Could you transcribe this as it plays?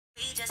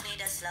We just need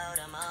to slow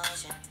the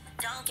motion.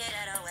 Don't get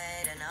out of the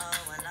way to no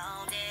one.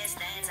 Long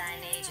distance, I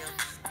need you.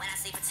 When I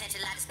see potential,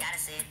 I just gotta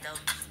see it through.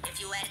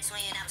 If you had a twin,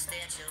 I would still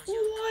choose you.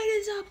 What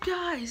is up,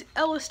 guys?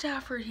 Ella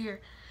Stafford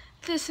here.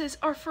 This is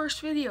our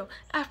first video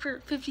after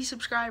 50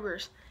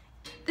 subscribers.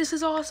 This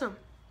is awesome.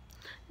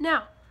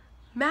 Now,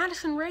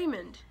 Madison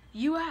Raymond,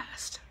 you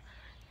asked,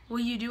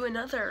 will you do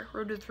another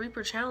Road to the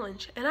Reaper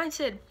challenge? And I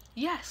said,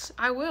 yes,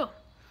 I will.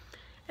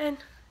 And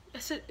I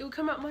said it would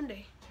come out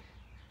Monday.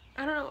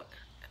 I don't know.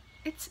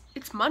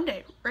 It's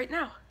Monday right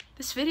now.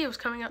 This video is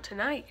coming out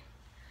tonight.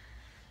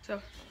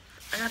 So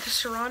I got the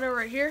Serrano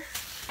right here.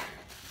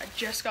 I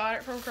just got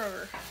it from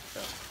Kroger. So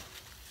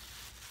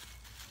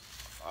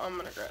I'm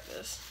gonna grab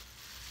this.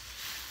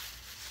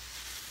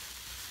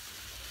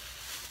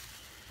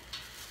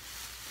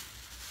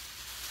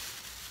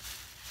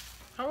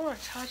 I don't want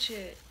to touch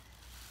it.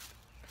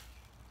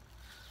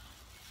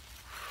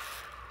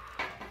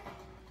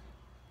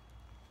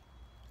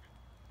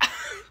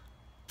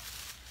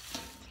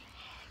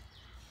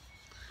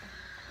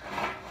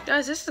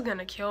 Guys, this is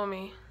gonna kill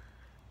me.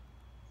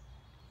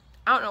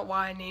 I don't know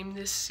why I named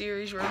this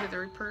series Road to the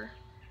Reaper.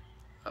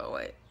 Oh,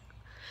 wait.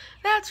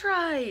 That's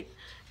right!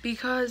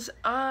 Because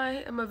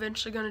I am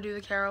eventually gonna do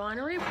the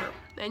Carolina Reaper.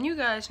 And you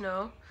guys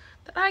know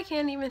that I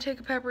can't even take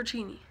a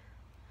pepperoncini.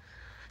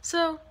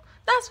 So,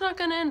 that's not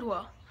gonna end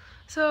well.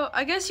 So,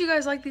 I guess you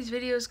guys like these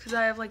videos because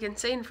I have like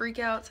insane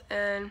freakouts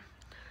and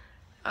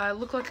I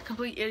look like a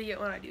complete idiot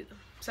when I do them.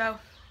 So,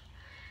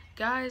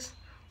 guys,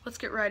 let's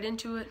get right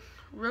into it.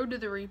 Road to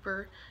the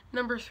Reaper,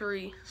 number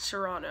 3,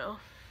 Serrano.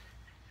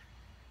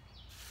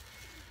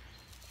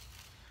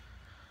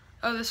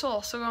 Oh, this will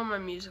also go on my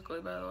Musical.ly,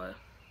 by the way. I'm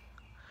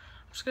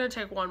just gonna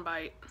take one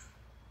bite.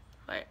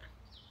 Right.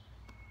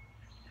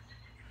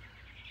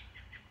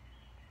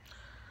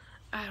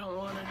 I don't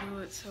want to do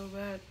it so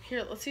bad.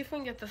 Here, let's see if we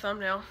can get the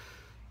thumbnail.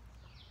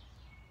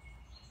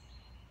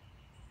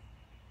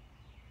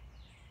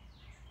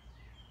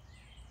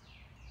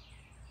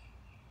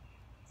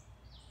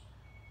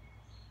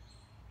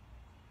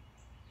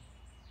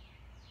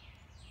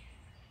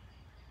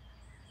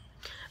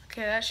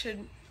 Okay, that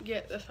should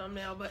get the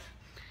thumbnail, but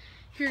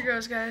here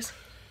goes, guys.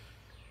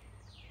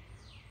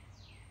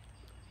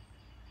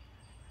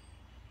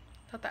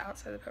 Thought the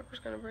outside of the pepper's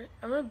gonna break.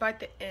 I'm gonna bite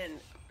the end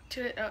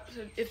to it up,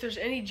 so if there's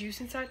any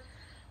juice inside,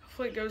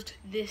 hopefully it goes to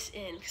this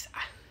end.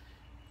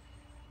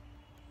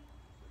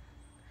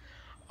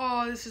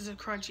 Oh, this is a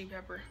crunchy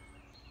pepper.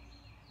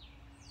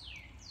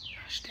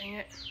 Gosh dang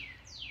it.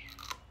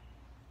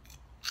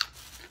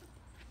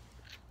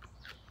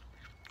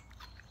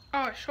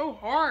 Oh, it's so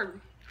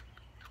hard.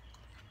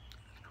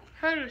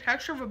 It has the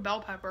texture of a bell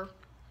pepper.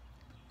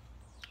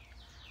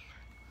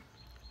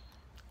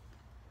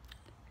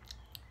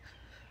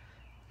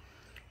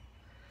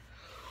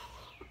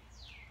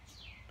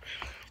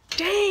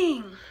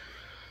 Dang!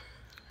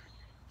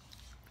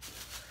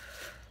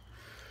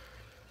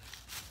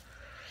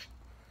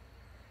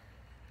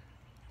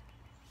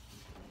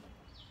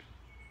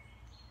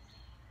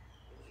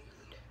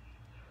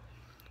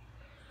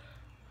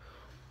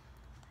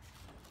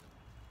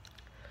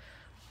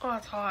 Oh,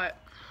 it's hot.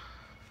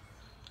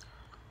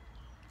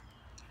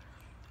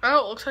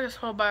 Oh, it looks like a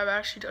small bite, but I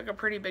actually took a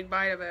pretty big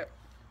bite of it.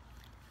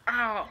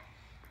 Ow.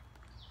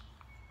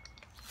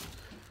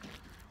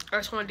 I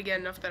just wanted to get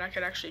enough that I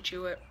could actually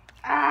chew it.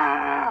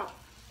 Ow!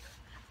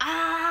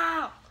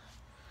 Ow!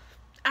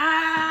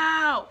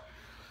 Ow!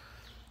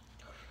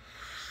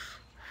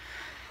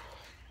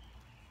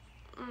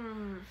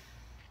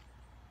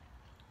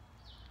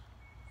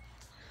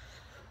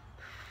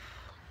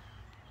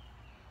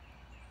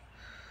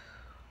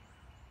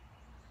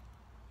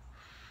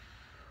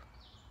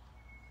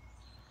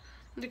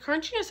 The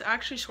crunchiness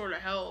actually sort of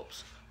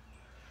helps.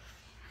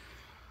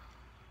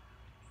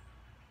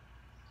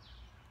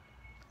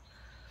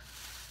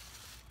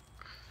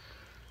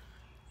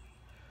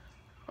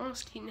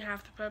 Almost eating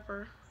half the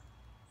pepper.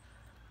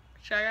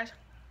 Should I, guys?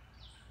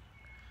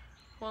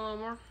 Want a little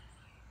more?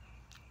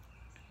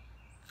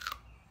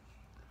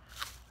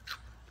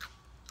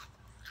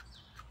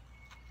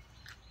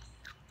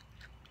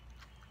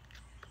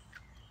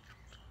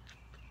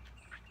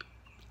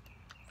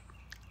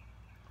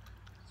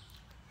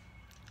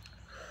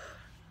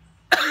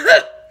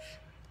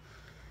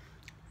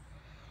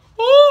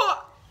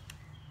 Oh!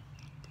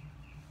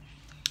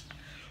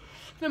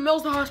 The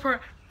mill's the hardest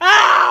part.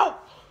 Ow!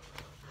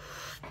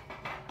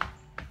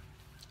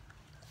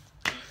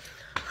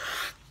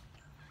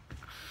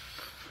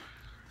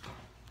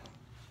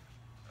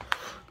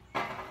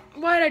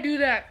 Why did I do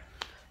that?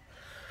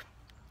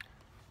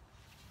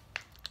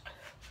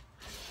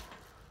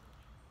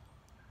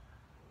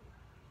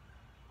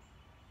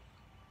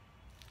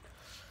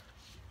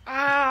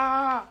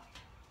 Ah!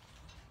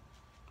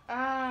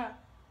 Ah!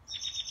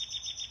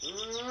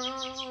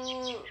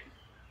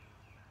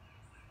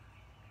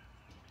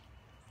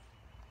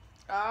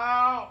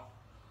 Ow!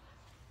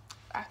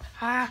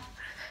 Ah!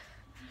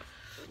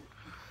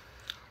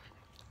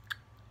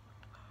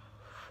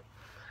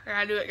 I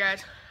gotta do it,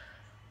 guys.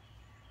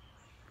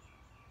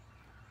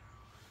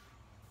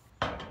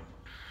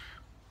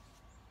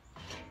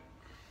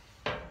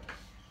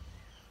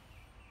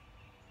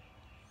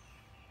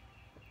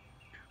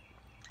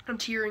 I'm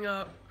tearing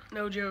up.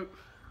 No joke.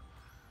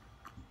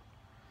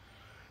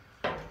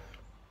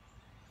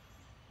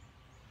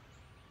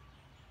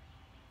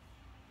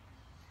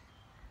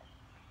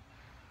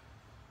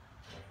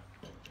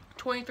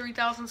 $23,000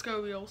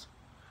 Scovilles.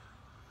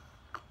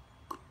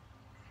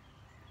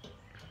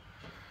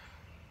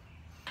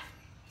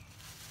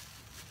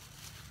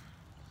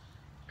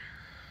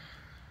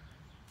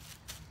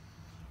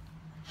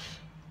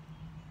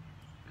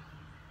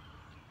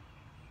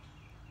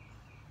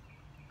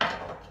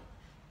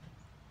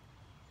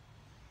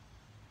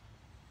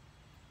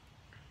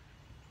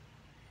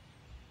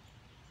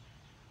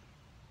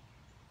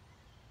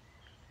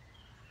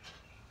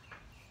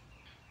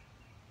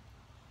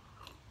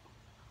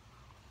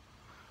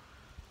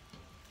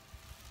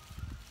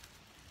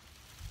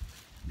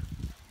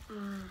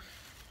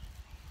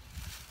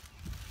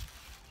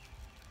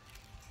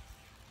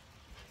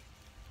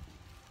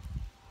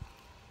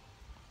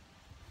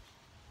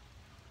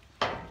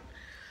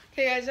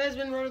 Okay, guys, that has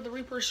been Road to the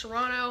Reaper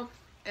Serrano,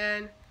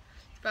 and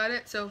that's about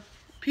it. So,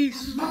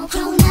 peace. Now,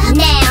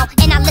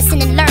 and I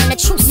listen and learn the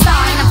true star,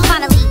 and I'm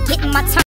finally getting my turn.